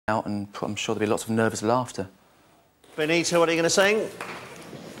out, and I'm sure there'll be lots of nervous laughter. Benita, what are you going to sing?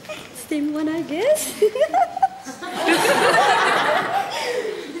 Steam one, I guess.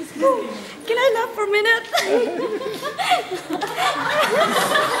 Can I laugh for a minute?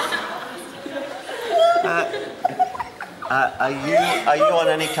 Are you on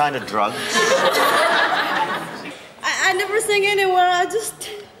any kind of drugs? I never sing anywhere. I just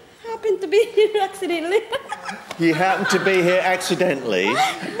happened to be here accidentally. You happened to be here accidentally,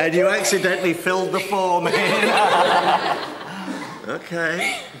 and you accidentally filled the form in.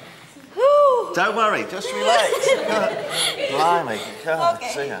 OK. Ooh. Don't worry, just relax. Blimey, God, Okay.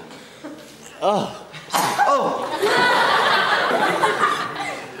 see ya. Oh. Oh!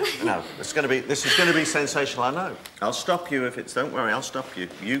 No, this is going to be sensational, I know. I'll stop you if it's... Don't worry, I'll stop you.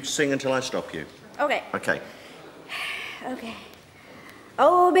 You sing until I stop you. OK. OK. OK.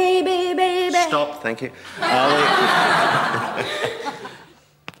 Oh, baby, baby. Stop, thank you.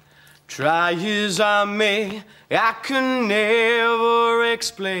 Try as I may, I can never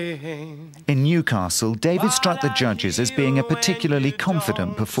explain. In Newcastle, David struck the judges as being a particularly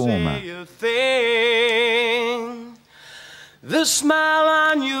confident performer. The smile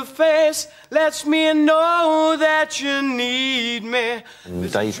on your face lets me know that you need me.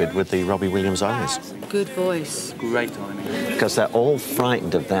 And David with the Robbie Williams eyes. Good voice. Great timing. Because they're all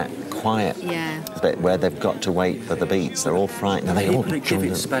frightened of that quiet bit where they've got to wait for the beats. They're all frightened. And they all give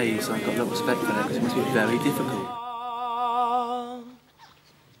it space. I've got a lot of respect for that because it must be very difficult.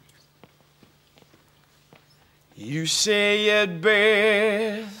 You say it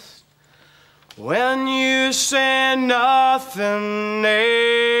best when you say nothing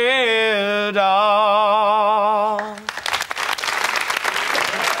at all.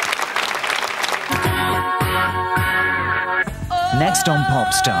 Next on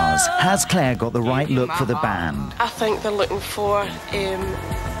Popstars, has Claire got the right look for the band? I think they're looking for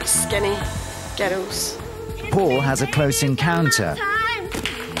skinny girls. Paul has a close encounter,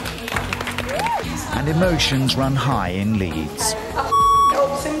 and emotions run high in Leeds. Up,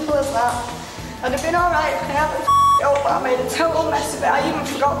 simple as that. I'd have been all right if I hadn't it up, but I made a total mess of it. I even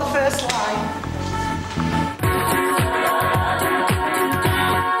forgot the first line.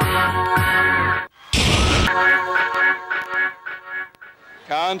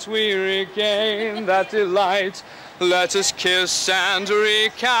 Can't we regain that delight? Let us kiss and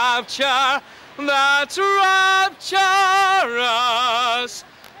recapture that rapturous,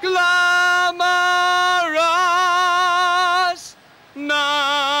 glamorous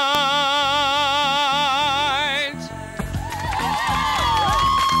night.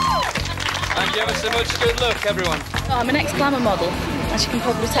 Thank you ever so much. Good luck, everyone. Oh, I'm an ex-glamour model, as you can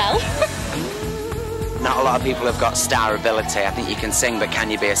probably tell. Not a lot of people have got star ability. I think you can sing, but can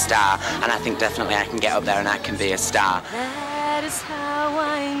you be a star? And I think definitely I can get up there and I can be a star. That is how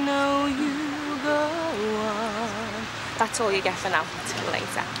I know you go on. That's all you get for now. See you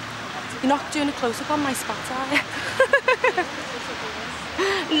later. You're not doing a close-up on my spot, are you?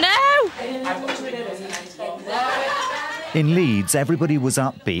 No! In Leeds, everybody was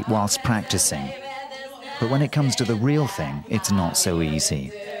upbeat whilst practicing. But when it comes to the real thing, it's not so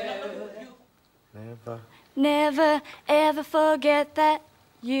easy. Never, ever forget that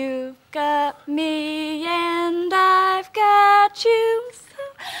you've got me and I've got you. So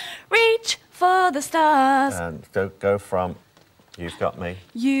reach for the stars. And go from you've got me.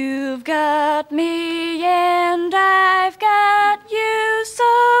 You've got me and I've got you. So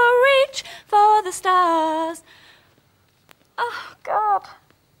reach for the stars. Oh, God.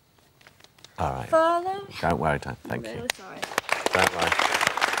 All right. Follow. Don't worry, don't. Thank you. Really sorry. Don't worry.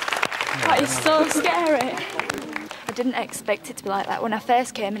 That is so scary. I didn't expect it to be like that. When I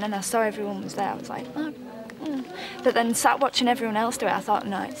first came in and I saw everyone was there, I was like, oh. But then sat watching everyone else do it, I thought,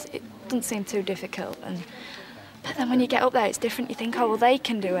 no, it doesn't seem too difficult. But then when you get up there, it's different. You think, oh, well, they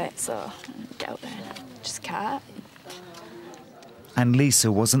can do it. So you get up there and I just can't. And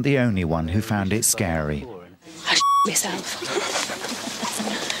Lisa wasn't the only one who found it scary. I myself.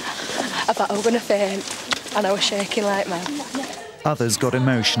 I thought I was going to faint, and I was shaking like mad. Others got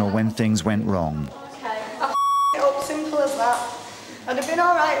emotional when things went wrong. I it up, simple as that. I'd have been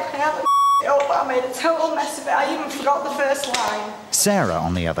all right if I hadn't it up, but I made a total mess of it. I even forgot the first line. Sarah,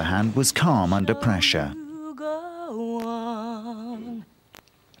 on the other hand, was calm under pressure.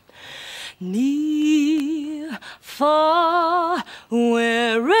 Near, far,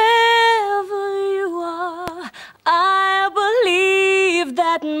 wherever you are, I believe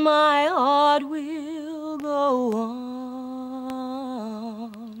that my heart will go on.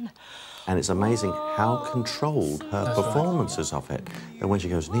 And it's amazing how controlled her performances of it. And when she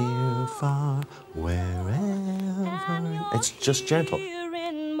goes near, far, wherever, it's just gentle.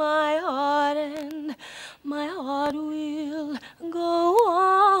 In my heart, and my heart will go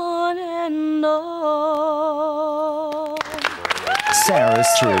on and on. Sarah's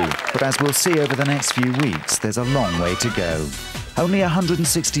through, but as we'll see over the next few weeks, there's a long way to go. Only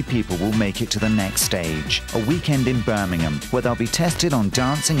 160 people will make it to the next stage, a weekend in Birmingham, where they'll be tested on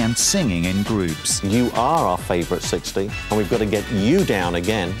dancing and singing in groups. You are our favourite 60, and we've got to get you down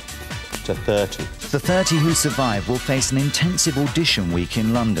again to 30. The 30 who survive will face an intensive audition week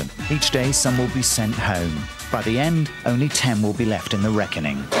in London. Each day, some will be sent home. By the end, only 10 will be left in the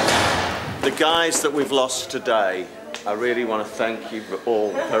reckoning. The guys that we've lost today, I really want to thank you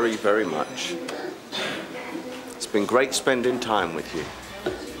all very, very much. It's been great spending time with you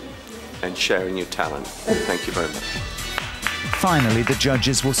and sharing your talent. Thank you very much. Finally, the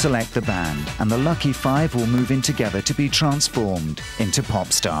judges will select the band, and the lucky 5 will move in together to be transformed into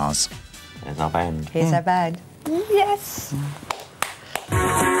pop stars. There's our band. Here's our band. Yes.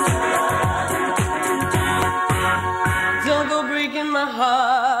 Don't go breaking my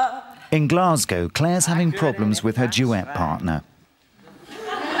heart. In Glasgow, Claire's having problems with her duet partner.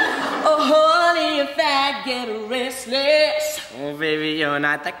 Oh, honey, if I get restless. Oh, baby, you're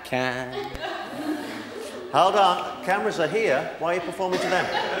not the kind. Hold on, cameras are here. Why are you performing to them?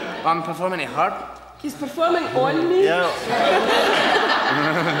 I'm performing at her. He's performing on me. Yeah.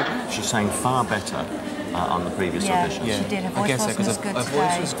 She sang far better on the previous audition. Yeah, she did. Her voice wasn't as good today. Her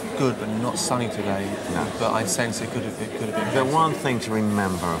voice was good, but not stunning today. No. But I sense it could have been. The one thing to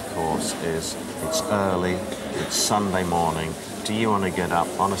remember, of course, is it's early, it's Sunday morning. Do you want to get up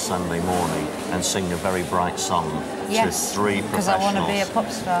on a Sunday morning and sing a very bright song to 3 professionals? Because I want to be a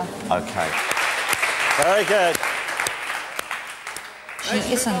pop star. OK. Very good. She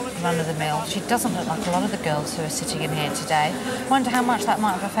isn't run-of-the-mill. She doesn't look like a lot of the girls who are sitting in here today. Wonder how much that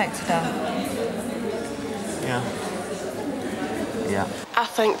might have affected her. Yeah. Yeah. I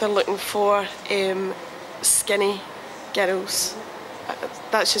think they're looking for skinny girls.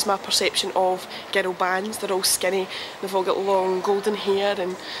 That's just my perception of girl bands. They're all skinny. They've all got long golden hair,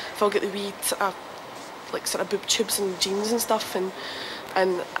 and they've all got the wee sort of boob tubes and jeans and stuff. And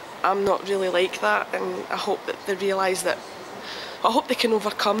I'm not really like that. And I hope that they realise that. I hope they can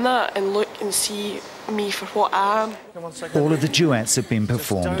overcome that and look and see me for what I am. All of the duets have been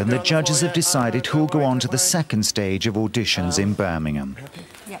performed, and the judges have decided who'll go on to the second stage of auditions in Birmingham. Happy?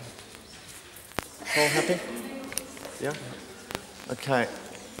 Yeah. All happy? Yeah? OK.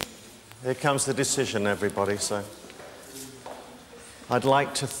 Here comes the decision, everybody, so... I'd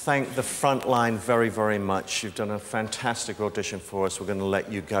like to thank the front line very, very much. You've done a fantastic audition for us. We're going to let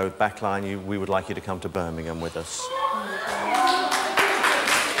you go. Back line, we would like you to come to Birmingham with us.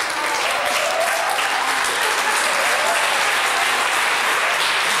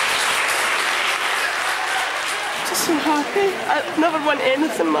 Just so happy. I've never won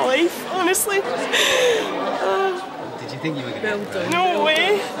anything in my life, honestly. Did you think you were going to Well done. No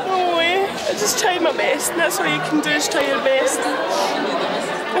way, no way. I just tried my best, and that's all you can do is try your best.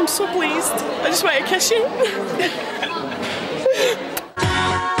 I'm so pleased. I just want to kiss you.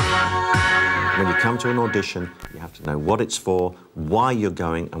 When you come to an audition, you have to know what it's for, why you're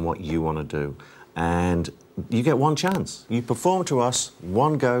going, and what you want to do. And you get one chance. You perform to us,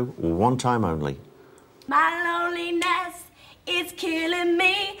 one go, one time only. My loneliness is killing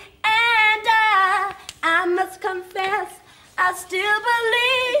me, and I must confess, I still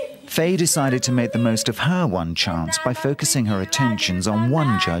believe. Faye decided to make the most of her one chance by focusing her attentions on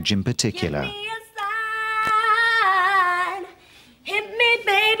one judge in particular. Give me a sign. Hit me,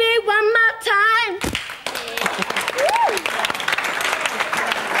 baby, one more time.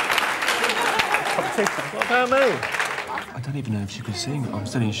 What about me? I don't even know if she could sing. I'm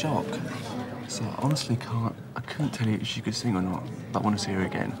still in shock. So I honestly I couldn't tell you if she could sing or not, but I want to see her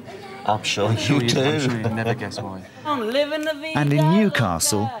again. I'm sure you do. I'm sure you'd never guess why. And in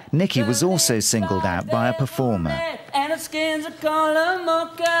Newcastle, Nikki was also singled out by a performer. And her skin's a color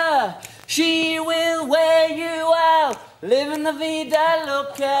mocha. She will wear you out. Living the vida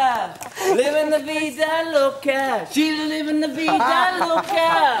loca. Living the vida loca. She's living the vida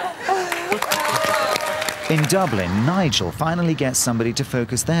loca. In Dublin, Nigel finally gets somebody to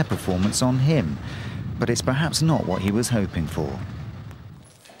focus their performance on him. But it's perhaps not what he was hoping for.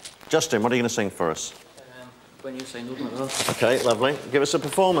 Justin, what are you going to sing for us? When you say nothing at all. OK, lovely. Give us a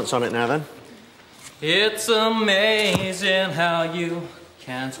performance on it now, then. It's amazing how you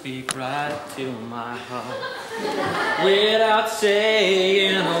can speak right to my heart. Without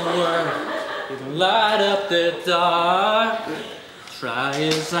saying a word, you can light up the dark. Try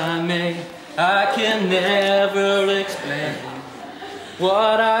as I may, I can never explain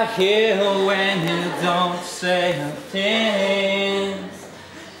what I hear when you don't say a thing.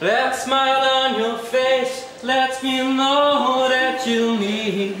 That smile on your face lets me know that you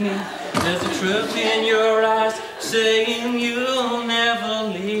need me. There's a truth in your eyes saying you'll never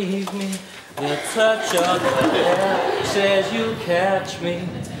leave me. The touch of your hair says you'll catch me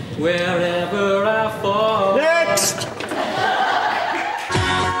wherever I fall. Next!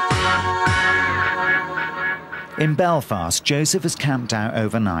 In Belfast, Joseph has camped out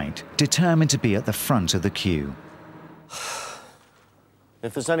overnight, determined to be at the front of the queue.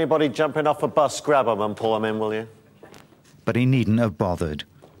 If there's anybody jumping off a bus, grab them and pull them in, will you? But he needn't have bothered.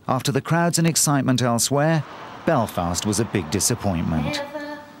 After the crowds and excitement elsewhere, Belfast was a big disappointment.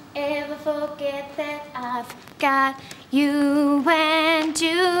 Never, ever forget that I've got you and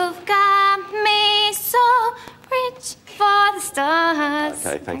you've got me so rich for the stars.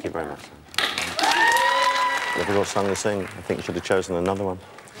 Okay, thank you very much. Difficult song to sing. I think you should have chosen another one.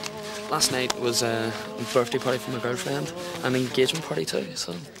 Last night was a birthday party for my girlfriend and an engagement party too,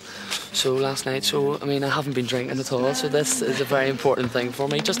 so last night, I mean, I haven't been drinking at all, so this is a very important thing for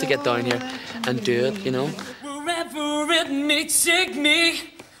me, just to get down here and do it, you know. Wherever it may take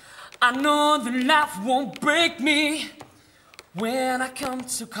me, I know that life won't break me when I come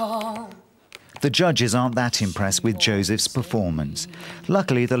to call. The judges aren't that impressed with Joseph's performance.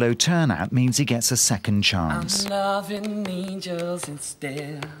 Luckily, the low turnout means he gets a second chance. I'm loving angels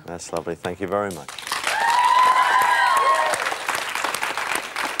instead. That's lovely. Thank you very much.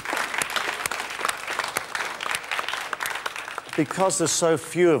 Because there's so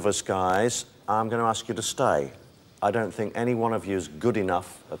few of us, guys, I'm going to ask you to stay. I don't think any one of you is good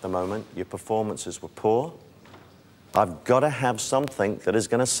enough at the moment. Your performances were poor. I've got to have something that is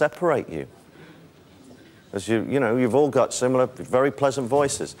going to separate you. As you know, you've all got similar, very pleasant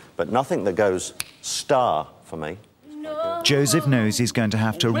voices, but nothing that goes star for me. Joseph knows he's going to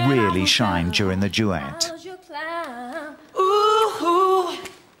have to really shine during the duet. Ooh,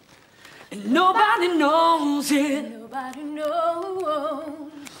 and nobody knows it. Nobody knows.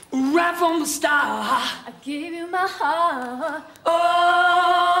 Right from the start, I gave you my heart.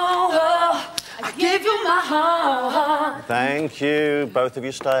 Oh, I gave you my heart. Thank you. Both of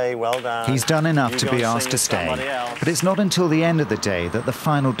you stay. Well done. He's done enough to be asked to stay, but it's not until the end of the day that the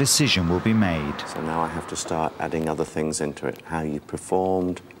final decision will be made. So now I have to start adding other things into it. How you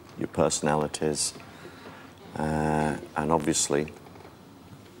performed, your personalities, and obviously,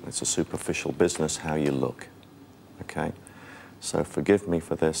 it's a superficial business, how you look. Okay? So forgive me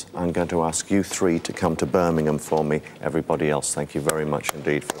for this. I'm going to ask you three to come to Birmingham for me. Everybody else, thank you very much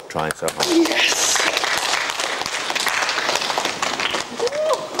indeed for trying so hard. Yes!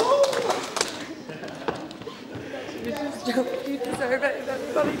 You deserve it.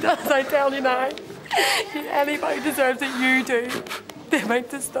 Everybody does, I tell you now. Anybody deserves it, you do. The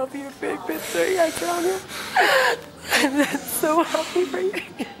amount of stuff you've been through, I tell you. I'm so happy for you.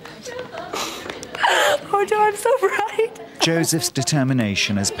 Oh, Joe, I'm so bright. Joseph's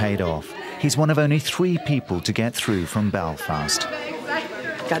determination has paid off. He's one of only 3 people to get through from Belfast.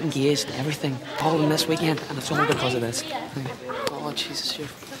 Got engaged and everything, all in this weekend, and it's all because of this. Oh, Jesus, you.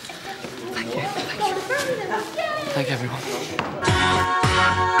 Thank you, thank you. Thank you, everyone.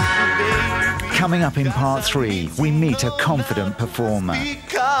 Coming up in part 3, we meet a confident performer.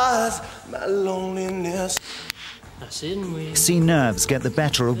 See nerves get the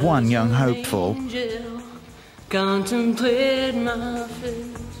better of one young hopeful. Contemplate my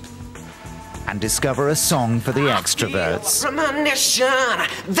face. And discover a song for the extroverts. Premonition,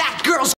 that girl's